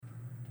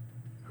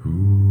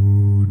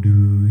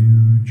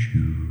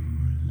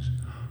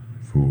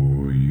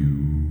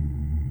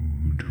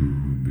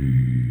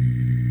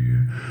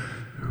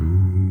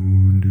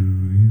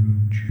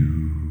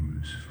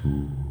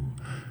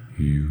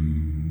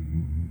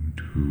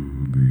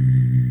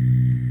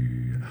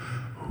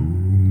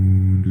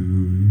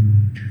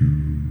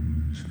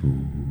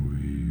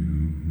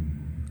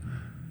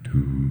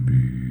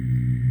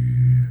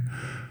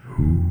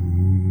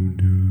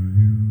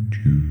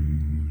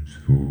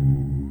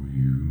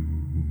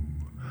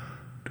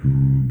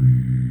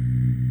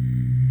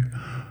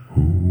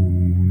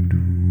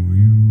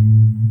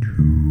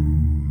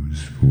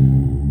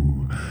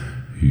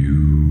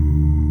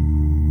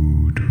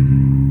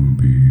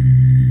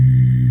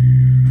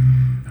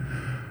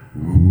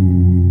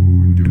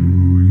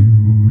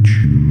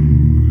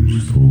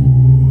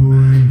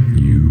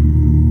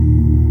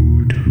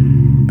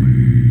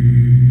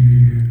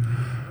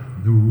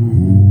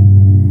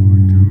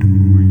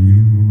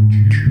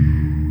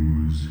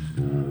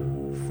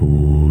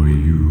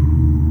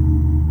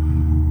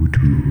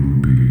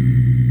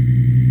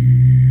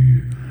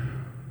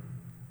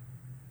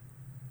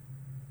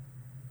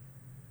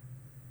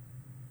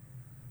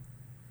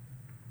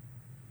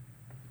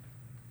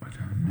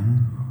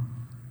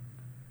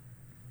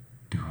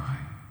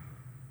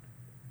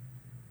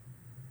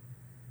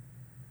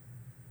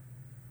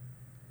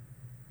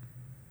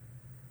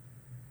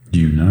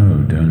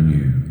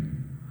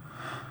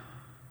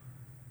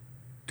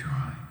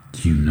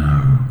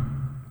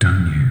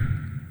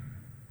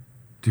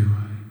Do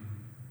I?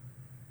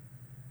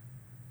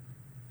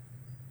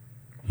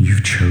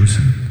 You've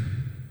chosen.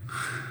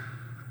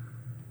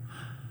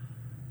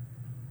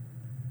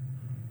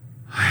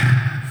 I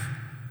have.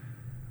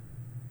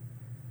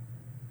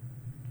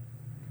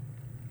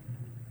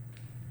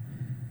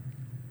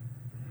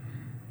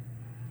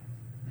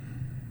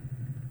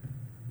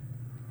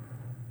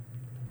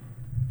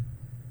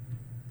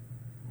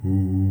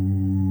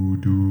 Who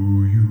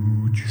do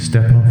you choose?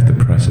 Step off the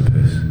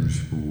precipice.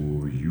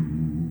 For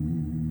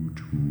you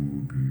to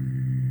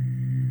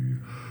be.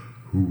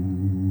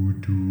 Who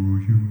do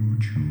you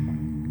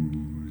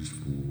choose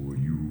for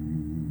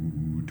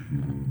you to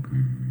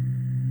be?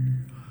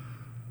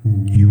 Who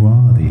You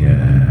are the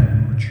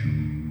air.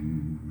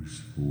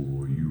 choose for